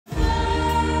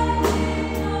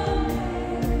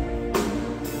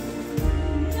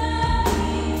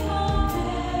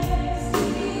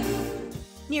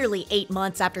Nearly 8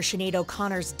 months after Sinéad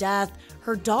O'Connor's death,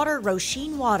 her daughter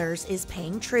Roísín Waters is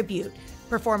paying tribute,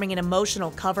 performing an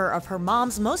emotional cover of her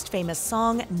mom's most famous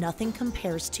song, Nothing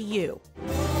Compares to You.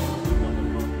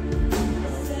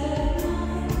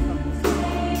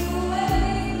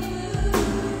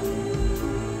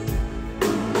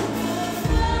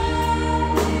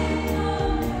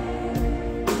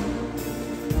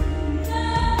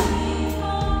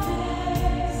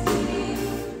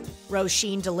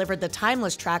 Roísín delivered the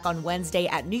timeless track on Wednesday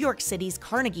at New York City's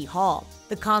Carnegie Hall.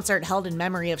 The concert held in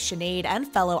memory of Sinéad and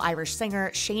fellow Irish singer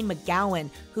Shane MacGowan,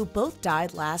 who both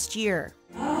died last year.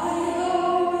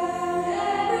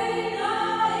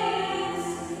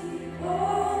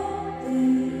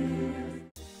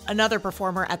 Another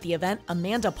performer at the event,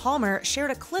 Amanda Palmer,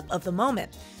 shared a clip of the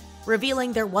moment,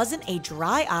 revealing there wasn't a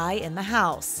dry eye in the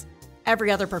house.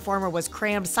 Every other performer was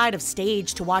crammed side of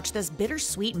stage to watch this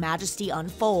bittersweet majesty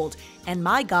unfold, and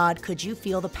my God, could you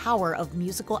feel the power of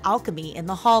musical alchemy in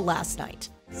the hall last night.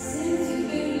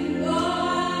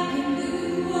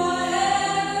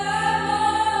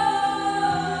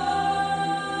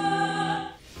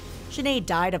 Sinéad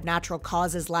died of natural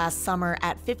causes last summer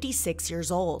at 56 years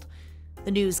old.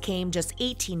 The news came just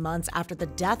 18 months after the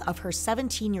death of her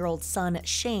 17-year-old son,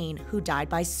 Shane, who died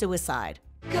by suicide.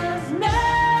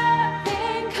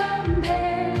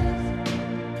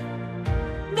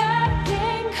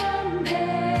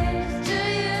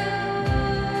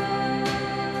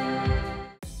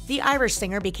 The Irish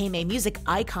singer became a music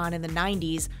icon in the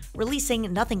 90s,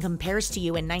 releasing Nothing Compares to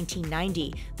You in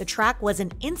 1990. The track was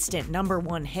an instant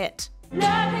 #1 hit.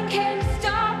 Nothing can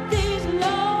stop these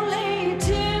lonely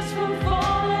tears from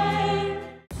falling.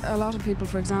 A lot of people,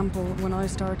 for example, when I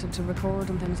started to record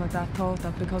and things like that, thought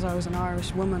that because I was an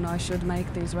Irish woman, I should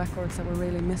make these records that were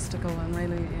really mystical and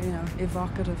really,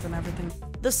 evocative and everything.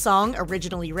 The song,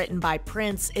 originally written by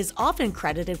Prince, is often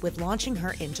credited with launching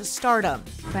her into stardom.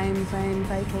 Fame, fame,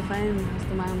 fatal fame, as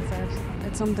the man said.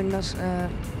 It's something that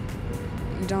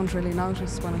you don't really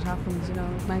notice when it happens,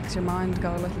 It makes your mind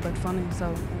go a little bit funny,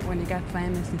 so when you get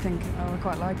famous you think, oh, I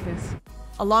quite like this.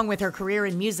 Along with her career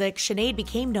in music, Sinéad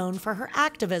became known for her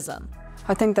activism.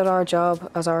 I think that our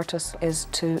job as artists is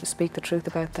to speak the truth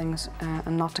about things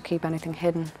and not to keep anything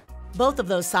hidden. Both of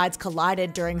those sides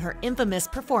collided during her infamous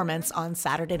performance on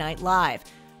Saturday Night Live,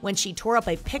 when she tore up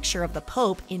a picture of the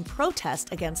Pope in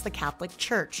protest against the Catholic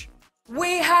Church.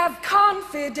 We have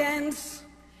confidence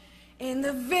in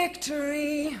the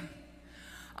victory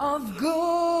of good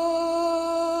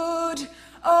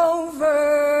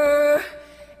over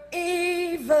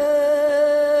evil.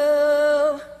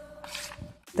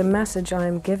 The message I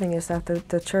am giving is that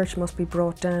the church must be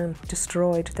brought down,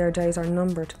 destroyed. Their days are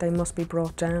numbered. They must be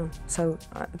brought down. So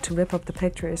to rip up the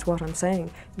picture is what I'm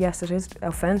saying. Yes, it is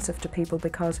offensive to people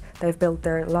because they've built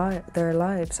their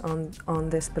lives on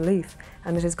this belief,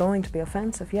 and it is going to be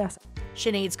offensive, yes.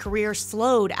 Sinéad's career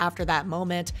slowed after that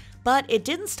moment, but it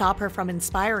didn't stop her from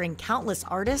inspiring countless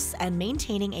artists and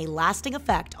maintaining a lasting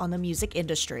effect on the music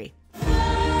industry.